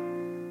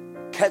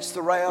wind, catch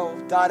the rail,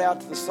 dart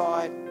out to the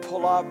side,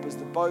 pull up as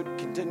the boat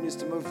continues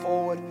to move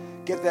forward,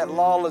 get that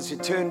lull as you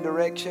turn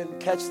direction,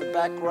 catch the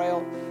back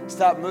rail,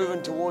 start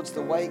moving towards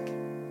the wake.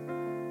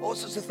 All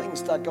sorts of things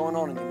start going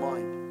on in your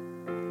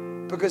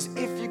mind. Because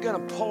if you're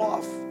going to pull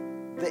off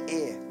the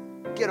air,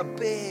 get a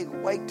big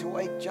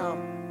wake-to-wake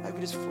jump, maybe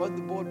just float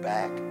the board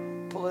back,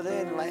 pull it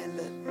in, land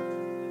it.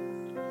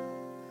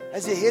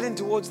 As you're heading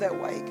towards that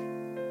wake,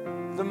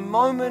 the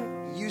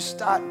moment you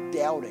start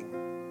doubting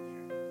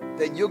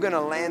that you're going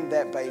to land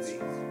that baby,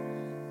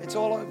 it's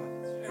all over.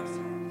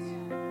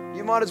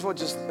 You might as well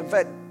just, in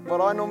fact, what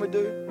I normally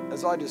do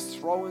is I just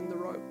throw in the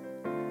rope,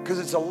 because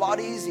it's a lot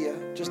easier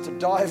just to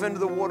dive into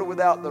the water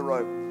without the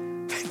rope.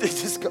 They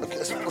just got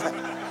this flat.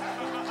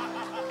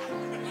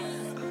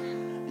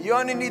 You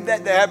only need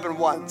that to happen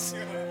once.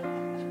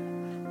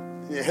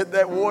 You hit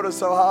that water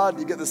so hard,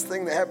 you get this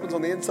thing that happens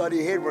on the inside of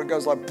your head where it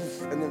goes like,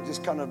 poof, and then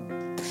just kind of,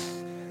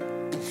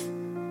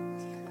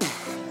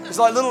 it's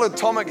like little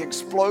atomic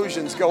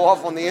explosions go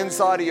off on the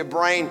inside of your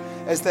brain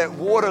as that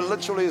water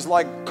literally is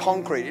like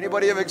concrete.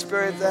 Anybody ever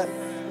experienced that?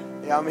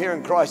 Yeah, I'm here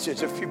in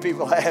Christchurch. A few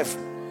people have.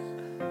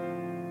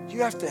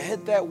 You have to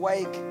hit that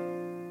wake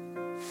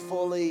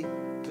fully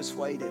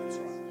persuaded.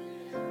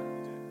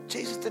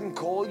 Jesus didn't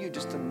call you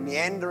just to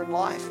meander in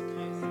life.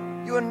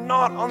 You are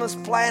not on this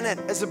planet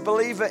as a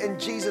believer in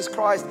Jesus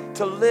Christ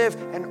to live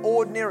an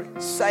ordinary,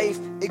 safe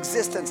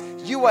existence.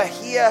 You are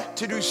here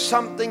to do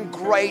something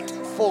great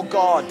for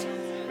God.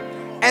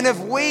 And if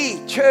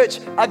we, church,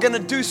 are going to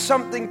do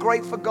something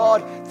great for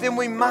God, then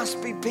we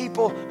must be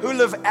people who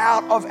live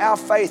out of our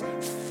faith,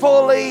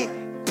 fully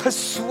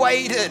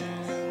persuaded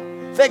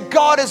that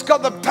God has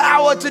got the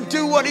power to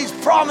do what He's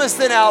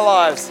promised in our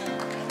lives.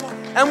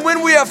 And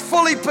when we are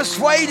fully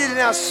persuaded in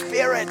our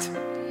spirit,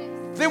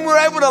 then we're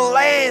able to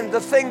land the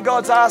thing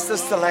God's asked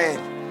us to land.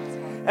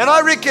 And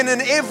I reckon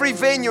in every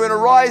venue in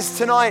Arise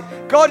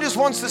tonight, God just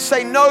wants to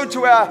say no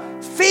to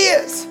our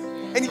fears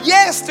and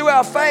yes to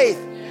our faith,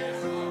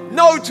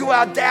 no to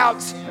our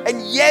doubts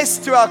and yes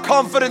to our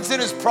confidence in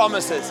His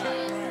promises.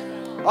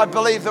 I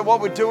believe that what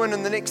we're doing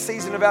in the next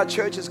season of our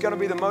church is going to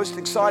be the most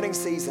exciting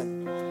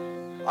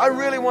season. I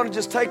really want to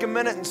just take a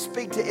minute and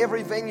speak to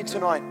every venue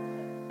tonight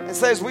and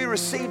say, as we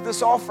receive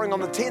this offering on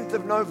the 10th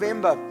of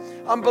November,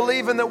 I'm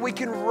believing that we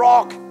can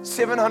rock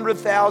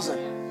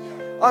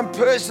 700,000. I'm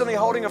personally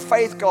holding a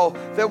faith goal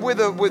that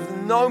whether with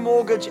no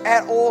mortgage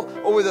at all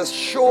or with a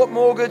short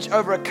mortgage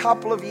over a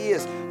couple of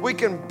years, we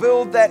can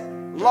build that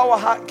Lower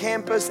Hutt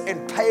campus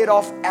and pay it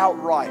off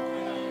outright.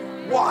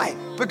 Why?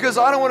 Because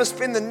I don't want to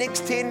spend the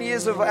next 10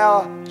 years of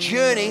our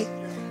journey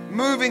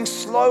moving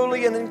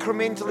slowly and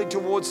incrementally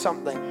towards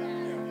something.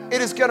 It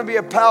is going to be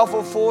a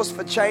powerful force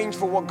for change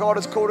for what God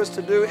has called us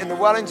to do in the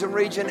Wellington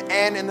region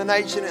and in the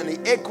nation. And the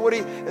equity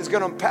is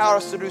going to empower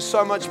us to do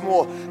so much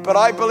more. But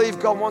I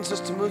believe God wants us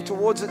to move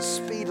towards it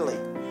speedily.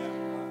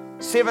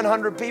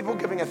 700 people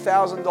giving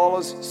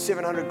 $1,000,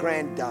 700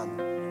 grand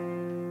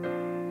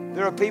done.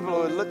 There are people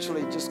who are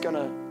literally just going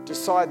to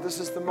decide this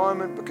is the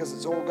moment because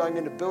it's all going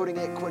into building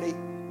equity,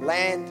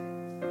 land.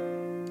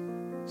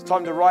 It's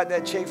time to write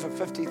that check for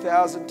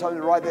 $50,000, time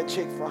to write that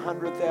check for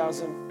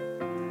 $100,000.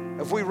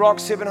 If we rock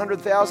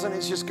 700,000,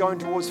 it's just going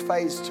towards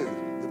phase 2,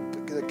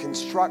 the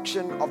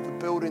construction of the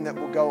building that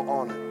will go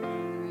on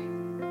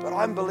it. But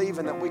I'm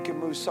believing that we can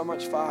move so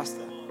much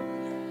faster.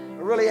 I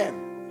really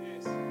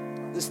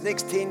am. This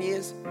next 10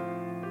 years,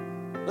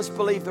 let's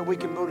believe that we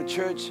can build a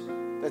church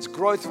that's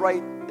growth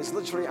rate is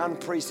literally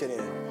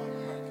unprecedented.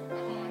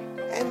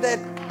 And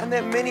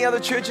that many other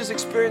churches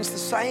experience the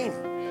same.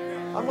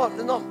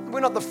 We're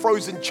not the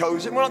frozen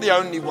chosen. We're not the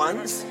only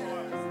ones.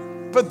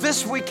 But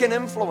this we can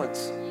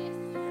influence.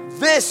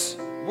 This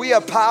we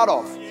are part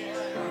of.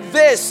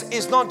 This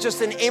is not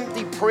just an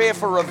empty prayer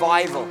for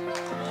revival.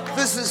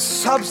 This is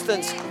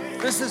substance.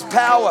 This is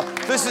power.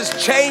 This is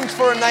change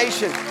for a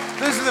nation.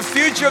 This is the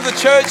future of the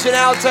church in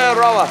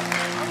Aotearoa.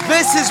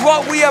 This is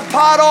what we are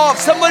part of.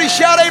 Somebody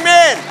shout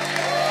amen.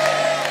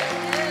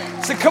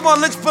 So come on,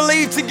 let's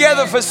believe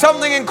together for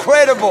something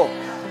incredible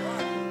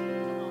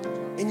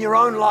in your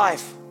own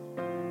life.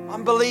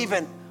 I'm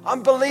believing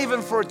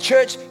for a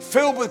church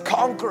filled with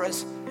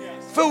conquerors,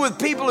 filled with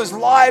people whose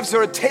lives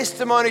are a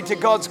testimony to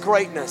God's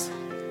greatness.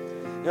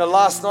 You know,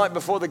 last night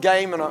before the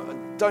game, and I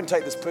don't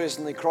take this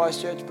personally,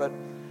 Christchurch, but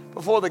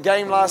before the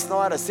game last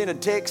night, I sent a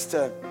text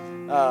to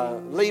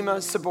Lima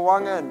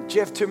Sipawanga and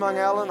Jeff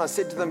Tumang-Allen. I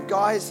said to them,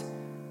 guys,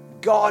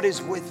 God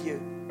is with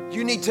you.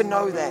 You need to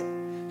know that.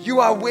 You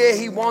are where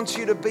He wants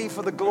you to be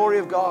for the glory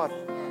of God.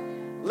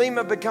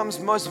 Lima becomes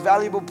most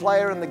valuable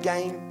player in the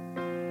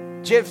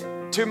game. Jeff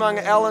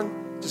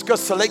Tumang-Allen just got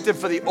selected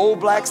for the All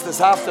Blacks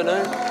this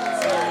afternoon.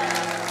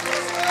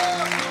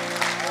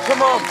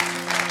 Come on.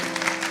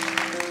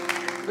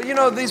 But you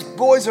know, these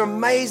boys are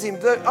amazing.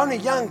 They're only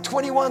young,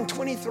 21,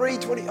 23,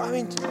 20,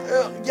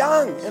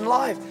 young in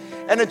life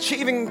and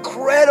achieving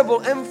incredible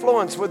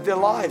influence with their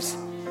lives.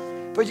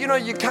 But you know,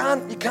 you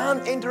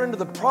can't enter into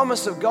the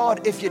promise of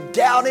God if you're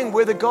doubting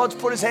whether God's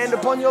put His hand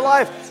upon your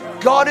life.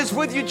 God is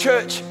with you,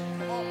 church.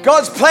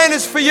 God's plan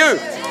is for you,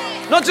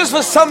 not just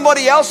for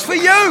somebody else, for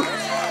you.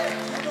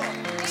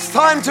 It's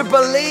time to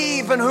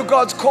believe in who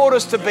God's called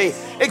us to be.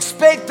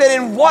 Expect that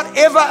in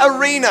whatever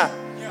arena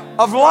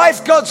of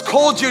life God's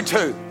called you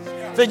to,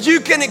 that you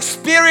can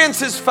experience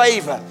His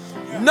favor,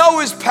 know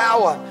His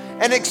power,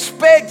 and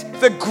expect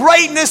the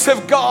greatness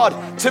of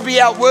God to be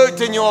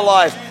outworked in your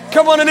life.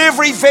 Come on, in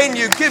every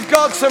venue, give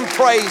God some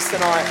praise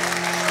tonight.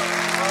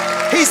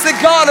 He's the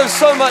God of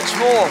so much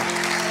more.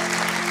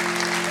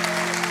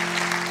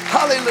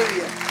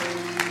 Hallelujah.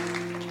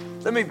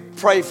 Let me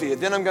pray for you.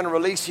 Then I'm going to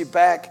release you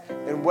back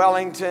in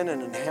Wellington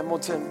and in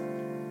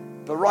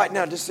Hamilton. But right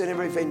now, just in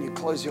every venue,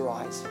 close your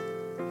eyes.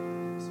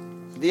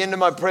 At the end of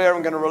my prayer,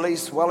 I'm going to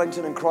release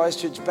Wellington and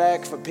Christchurch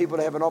back for people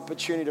to have an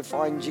opportunity to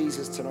find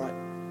Jesus tonight.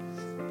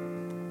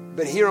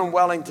 But here in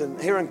Wellington,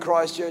 here in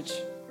Christchurch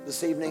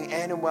this evening,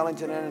 and in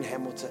Wellington and in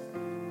Hamilton,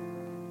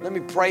 Let me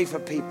pray for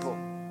people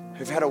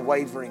who've had a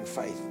wavering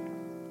faith.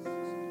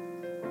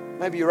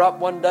 Maybe you're up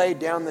one day,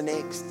 down the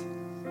next,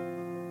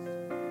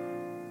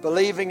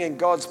 believing in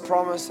God's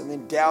promise and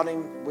then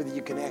doubting whether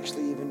you can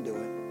actually even do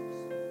it.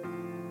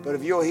 But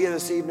if you're here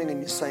this evening and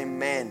you're saying,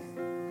 man,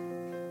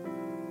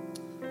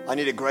 I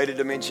need a greater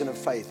dimension of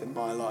faith in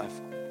my life.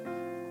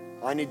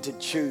 I need to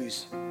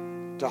choose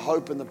to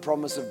hope in the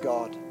promise of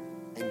God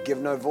and give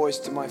no voice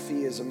to my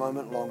fears a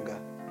moment longer.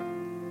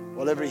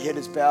 While every head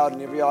is bowed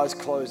and every eye is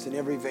closed in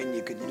every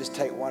venue, could you just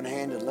take one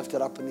hand and lift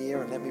it up in the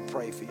air and let me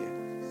pray for you?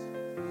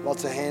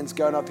 Lots of hands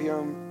going up here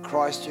in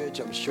Christchurch.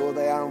 I'm sure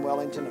they are in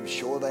Wellington. I'm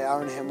sure they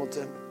are in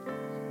Hamilton.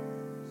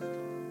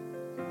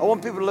 I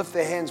want people to lift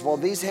their hands. While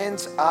these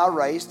hands are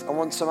raised, I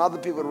want some other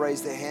people to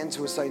raise their hands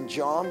who are saying,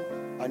 John,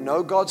 I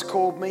know God's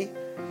called me,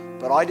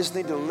 but I just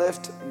need to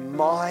lift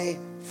my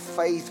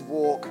faith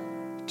walk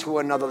to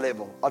another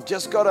level. I've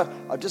just got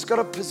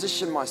to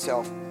position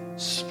myself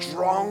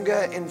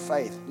stronger in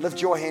faith.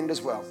 Lift your hand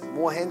as well.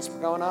 More hands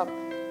going up.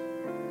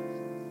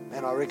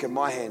 And I reckon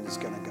my hand is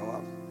going to go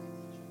up.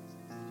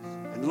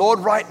 And Lord,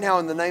 right now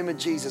in the name of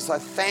Jesus, I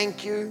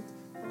thank you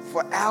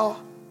for our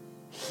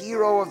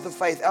hero of the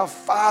faith, our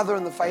father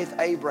in the faith,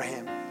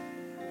 Abraham,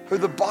 who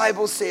the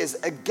Bible says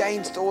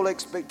against all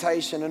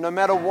expectation, and no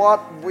matter what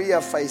we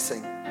are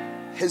facing,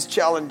 his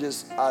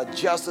challenges are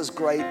just as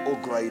great or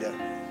greater.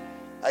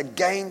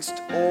 Against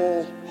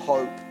all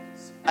hope,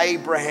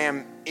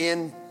 Abraham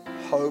in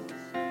hope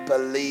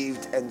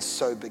believed and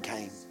so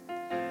became.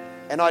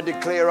 And I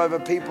declare over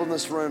people in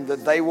this room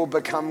that they will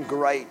become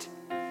great,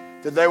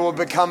 that they will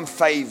become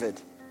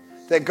favored,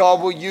 that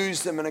God will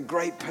use them in a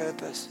great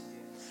purpose.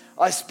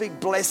 I speak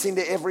blessing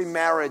to every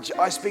marriage.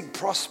 I speak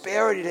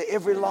prosperity to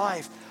every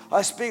life.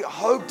 I speak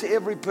hope to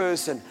every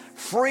person,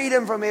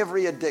 freedom from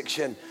every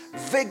addiction,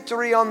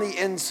 victory on the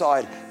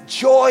inside,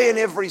 joy in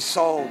every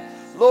soul.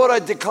 Lord, I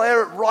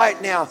declare it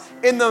right now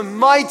in the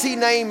mighty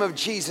name of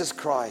Jesus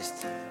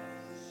Christ.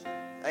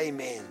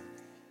 Amen.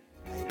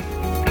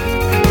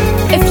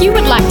 If you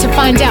would like to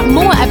find out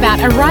more about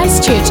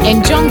Arise Church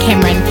and John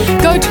Cameron,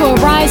 go to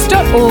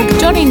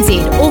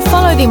arise.org.nz or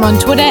follow them on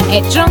Twitter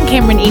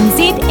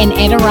 @JohnCameronNZ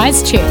and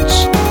 @Arise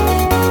Church.